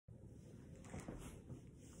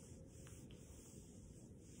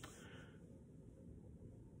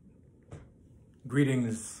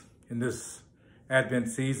Greetings in this Advent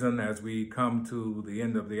season. As we come to the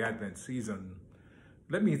end of the Advent season,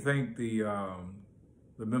 let me thank the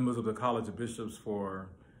members of the College of Bishops for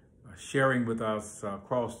sharing with us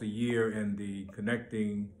across the year in the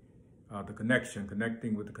connecting with the connection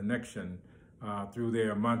through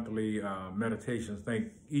their monthly meditations.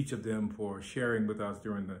 Thank each of them for sharing with us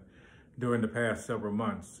during the past several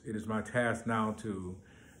months. It is my task now to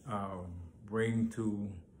bring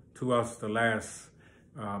to us the last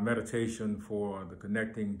meditation for the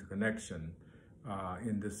connecting to connection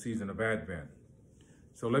in this season of Advent.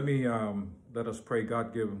 So let us pray.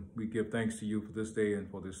 God, we give thanks to you for this day and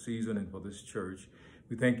for this season and for this church.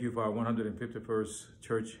 We thank you for our 151st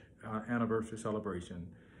church anniversary celebration.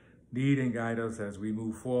 Lead and guide us as we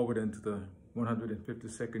move forward into the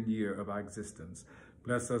 152nd year of our existence.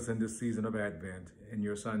 Bless us in this season of Advent. In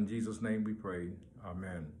your Son, Jesus' name we pray.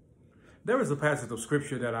 Amen. There is a passage of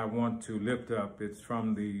scripture that I want to lift up. It's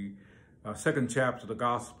from the second chapter of the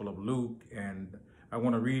Gospel of Luke, and I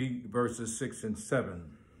want to read verses 6 and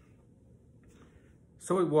 7.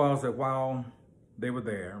 So it was that while they were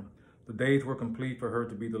there, the days were complete for her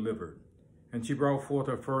to be delivered. And she brought forth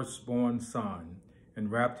her firstborn son,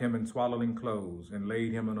 and wrapped him in swaddling clothes, and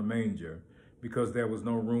laid him in a manger, because there was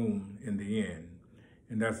no room in the inn.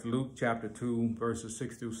 And that's Luke chapter 2, verses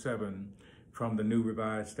 6 through 7, from the New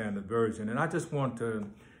Revised Standard Version. And I just want to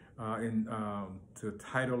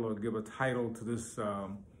title or give a title to this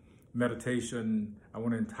meditation. I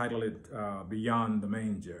want to entitle it Beyond the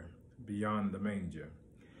Manger, Beyond the Manger.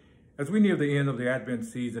 As we near the end of the Advent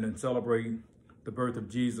season and celebrate the birth of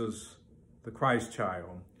Jesus, the Christ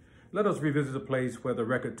child, let us revisit the place where the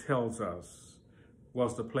record tells us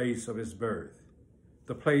was the place of his birth.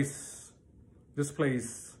 This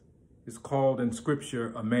place is called in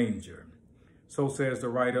Scripture a manger. So says the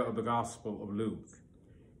writer of the Gospel of Luke.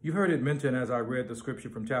 You heard it mentioned as I read the scripture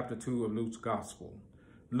from chapter 2 of Luke's Gospel.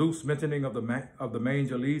 Luke's mentioning of the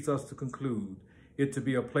manger leads us to conclude it to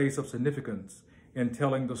be a place of significance in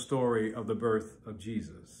telling the story of the birth of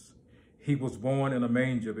Jesus. He was born in a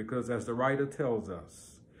manger because, as the writer tells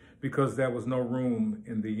us, because there was no room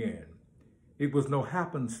in the inn. It was no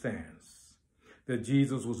happenstance that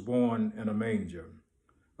Jesus was born in a manger.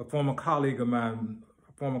 A former colleague of mine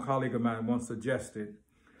once suggested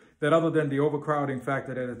that other than the overcrowding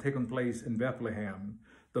factor that had taken place in Bethlehem,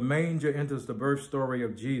 the manger enters the birth story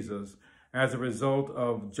of Jesus as a result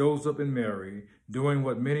of Joseph and Mary doing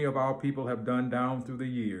what many of our people have done down through the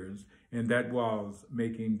years, and that was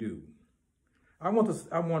making do. I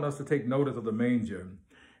want us to take notice of the manger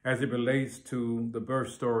as it relates to the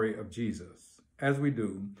birth story of Jesus. As we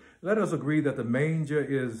do, let us agree that the manger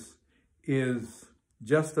is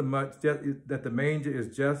just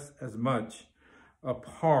as much a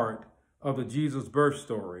part of the Jesus birth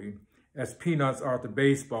story as peanuts are to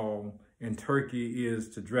baseball and turkey is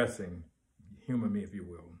to dressing. Humor me, if you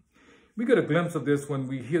will. We get a glimpse of this when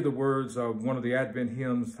we hear the words of one of the Advent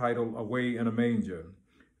hymns titled "Away in a Manger,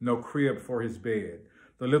 No Crib for His Bed.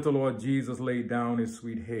 The little Lord Jesus laid down his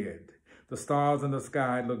sweet head. The stars in the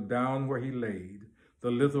sky looked down where he laid.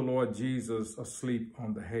 The little Lord Jesus asleep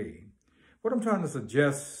on the hay." What I'm trying to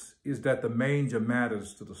suggest is that the manger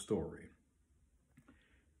matters to the story.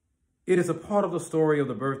 It is a part of the story of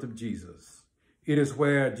the birth of Jesus. It is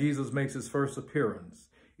where Jesus makes his first appearance.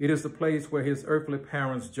 It is the place where his earthly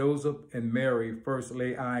parents, Joseph and Mary, first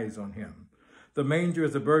lay eyes on him. The manger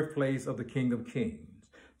is the birthplace of the King of Kings.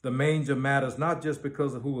 The manger matters not just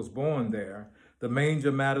because of who was born there. The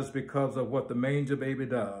manger matters because of what the manger baby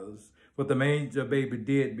does, what the manger baby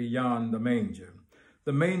did beyond the manger.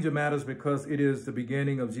 The manger matters because it is the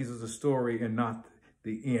beginning of Jesus' story and not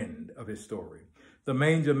the end of his story. The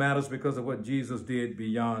manger matters because of what Jesus did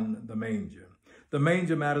beyond the manger. The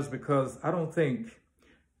manger matters because I don't think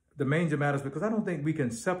we can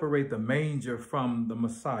separate the manger from the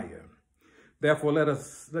Messiah. Therefore, let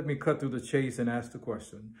me cut through the chase and ask the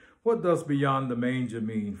question, what does beyond the manger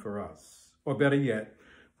mean for us? Or better yet,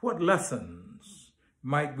 what lessons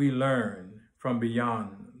might we learn from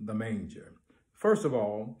beyond the manger? First of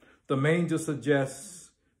all, beyond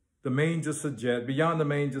the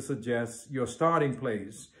manger suggests your starting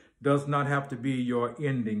place does not have to be your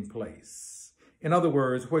ending place. In other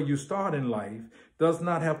words, where you start in life does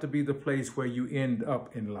not have to be the place where you end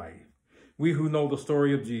up in life. We who know the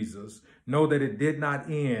story of Jesus know that it did not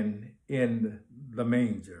end in the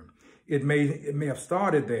manger. It may have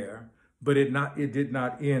started there, but it did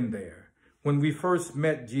not end there. When we first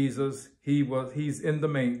met Jesus, he was in the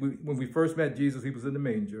manger.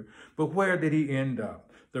 But where did he end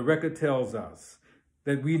up? The record tells us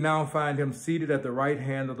that we now find him seated at the right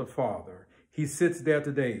hand of the Father, He sits there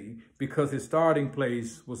today because his starting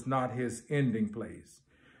place was not his ending place.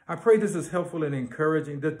 I pray this is helpful and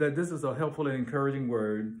encouraging, that this is a helpful and encouraging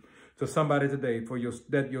word to somebody today,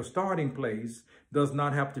 that your starting place does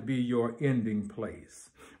not have to be your ending place.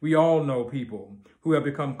 We all know people who have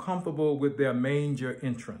become comfortable with their manger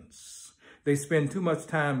entrance. They spend too much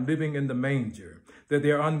time living in the manger, that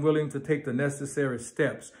they're unwilling to take the necessary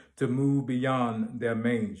steps to move beyond their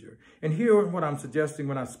manger. And here what I'm suggesting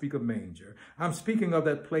when I speak of manger, I'm speaking of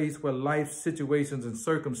that place where life situations and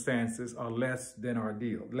circumstances are less than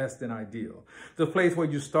ideal. The place where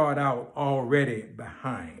you start out already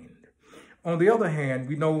behind. On the other hand,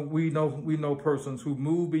 we know persons who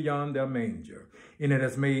move beyond their manger, and it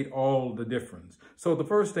has made all the difference. So the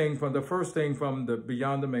first thing from the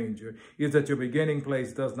beyond the manger is that your beginning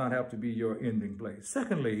place does not have to be your ending place.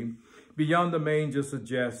 Secondly, beyond the manger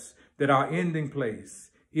suggests that our ending place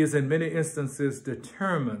is in many instances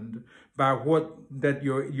determined by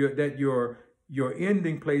your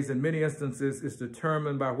ending place in many instances is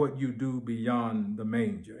determined by what you do beyond the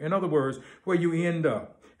manger. In other words, where you end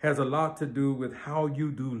up has a lot to do with how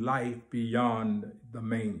you do life beyond the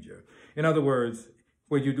manger. In other words,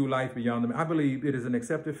 where you do life beyond them. I believe it is an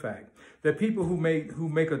accepted fact that people who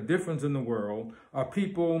make a difference in the world are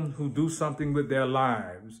people who do something with their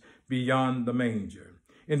lives beyond the manger.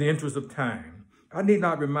 In the interest of time, I need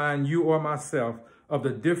not remind you or myself of the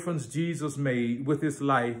difference Jesus made with his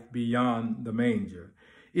life beyond the manger.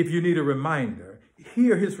 If you need a reminder,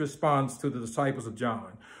 hear his response to the disciples of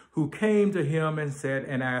John, who came to him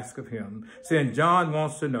and asked of him, saying, John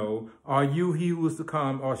wants to know, are you he who is to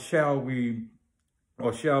come, or shall we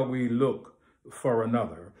look for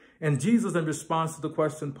another? And Jesus, in response to the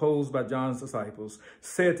question posed by John's disciples,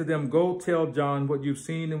 said to them, go tell John what you've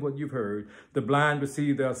seen and what you've heard. The blind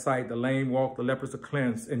receive their sight, the lame walk, the lepers are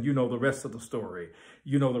cleansed, and you know the rest of the story.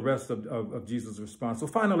 You know the rest of Jesus' response. So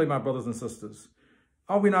finally, my brothers and sisters,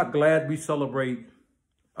 are we not glad we celebrate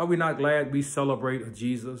a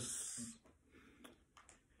Jesus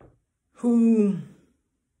who,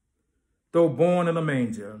 though born in a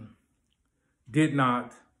manger, did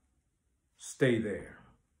not stay there?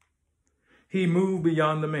 He moved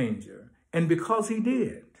beyond the manger. And because he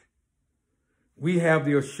did, we have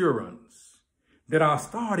the assurance that our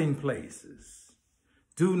starting places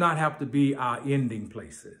do not have to be our ending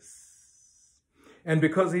places. And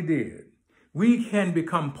because he did, we can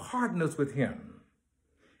become partners with him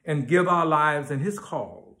and give our lives in his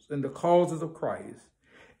cause and the causes of Christ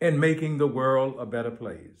in making the world a better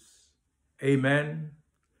place. Amen.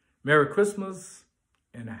 Merry Christmas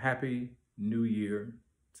and a Happy New Year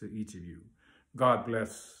to each of you. God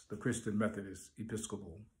bless the Christian Methodist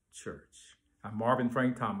Episcopal Church. I'm Marvin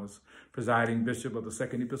Frank Thomas, presiding bishop of the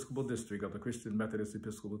 2nd Episcopal District of the Christian Methodist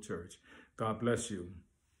Episcopal Church. God bless you.